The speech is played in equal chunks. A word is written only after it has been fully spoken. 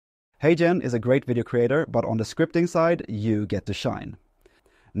HeyGen is a great video creator, but on the scripting side, you get to shine.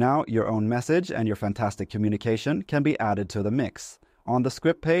 Now, your own message and your fantastic communication can be added to the mix. On the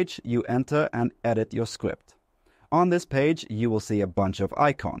script page, you enter and edit your script. On this page, you will see a bunch of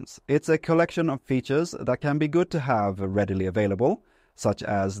icons. It's a collection of features that can be good to have readily available, such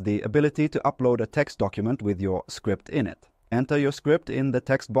as the ability to upload a text document with your script in it. Enter your script in the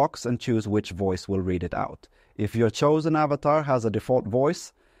text box and choose which voice will read it out. If your chosen avatar has a default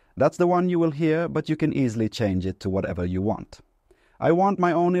voice, that's the one you will hear, but you can easily change it to whatever you want. I want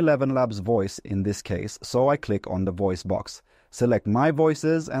my own ElevenLabs voice in this case, so I click on the voice box, select my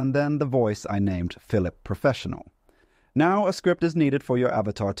voices, and then the voice I named Philip Professional. Now a script is needed for your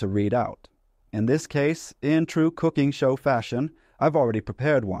avatar to read out. In this case, in true cooking show fashion, I've already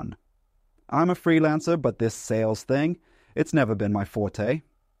prepared one. I'm a freelancer, but this sales thing, it's never been my forte.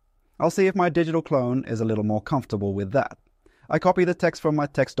 I'll see if my digital clone is a little more comfortable with that. I copy the text from my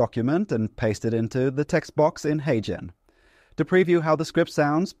text document and paste it into the text box in HeyGen. To preview how the script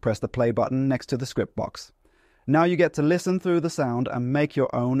sounds, press the play button next to the script box. Now you get to listen through the sound and make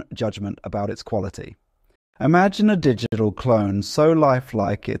your own judgment about its quality. Imagine a digital clone so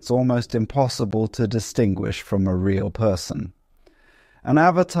lifelike it's almost impossible to distinguish from a real person. An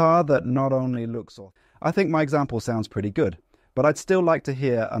avatar that not only looks... I think my example sounds pretty good, but I'd still like to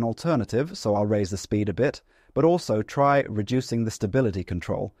hear an alternative, so I'll raise the speed a bit, but also try reducing the stability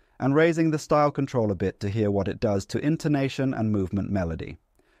control and raising the style control a bit to hear what it does to intonation and movement melody.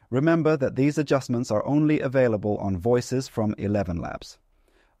 Remember that these adjustments are only available on voices from ElevenLabs.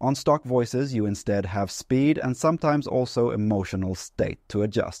 On stock voices, you instead have speed and sometimes also emotional state to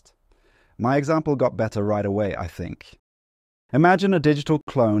adjust. My example got better right away, I think. Imagine a digital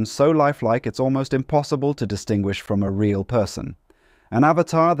clone so lifelike it's almost impossible to distinguish from a real person. An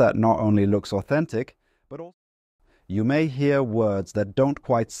avatar that not only looks authentic, but also you may hear words that don't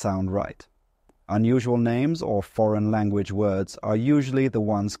quite sound right. Unusual names or foreign language words are usually the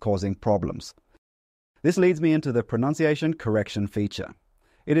ones causing problems. This leads me into the pronunciation correction feature.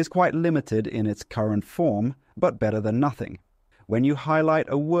 It is quite limited in its current form, but better than nothing. When you highlight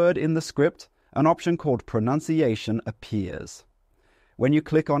a word in the script, an option called pronunciation appears. When you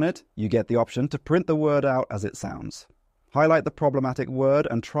click on it, you get the option to print the word out as it sounds. Highlight the problematic word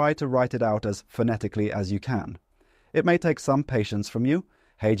and try to write it out as phonetically as you can. It may take some patience from you.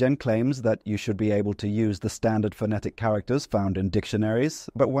 HeyGen claims that you should be able to use the standard phonetic characters found in dictionaries,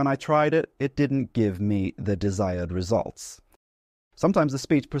 but when I tried it, it didn't give me the desired results. Sometimes the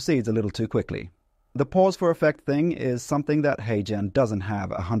speech proceeds a little too quickly. The pause for effect thing is something that HeyGen doesn't have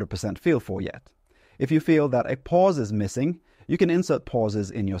 100% feel for yet. If you feel that a pause is missing, you can insert pauses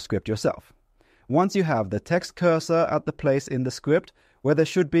in your script yourself. Once you have the text cursor at the place in the script where there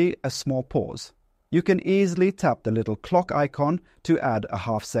should be a small pause, you can easily tap the little clock icon to add a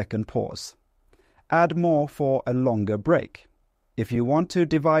half-second pause. Add more for a longer break. If you want to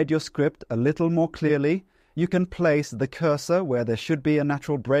divide your script a little more clearly, you can place the cursor where there should be a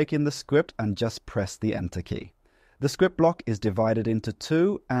natural break in the script and just press the Enter key. The script block is divided into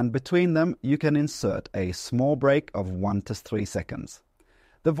two, and between them you can insert a small break of 1 to 3 seconds.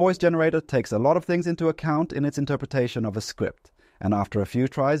 The voice generator takes a lot of things into account in its interpretation of a script, and after a few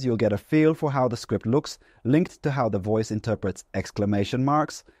tries you'll get a feel for how the script looks, linked to how the voice interprets exclamation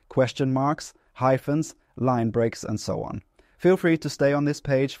marks, question marks, hyphens, line breaks, and so on. Feel free to stay on this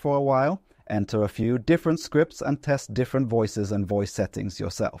page for a while, enter a few different scripts and test different voices and voice settings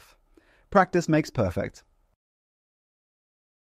yourself. Practice makes perfect.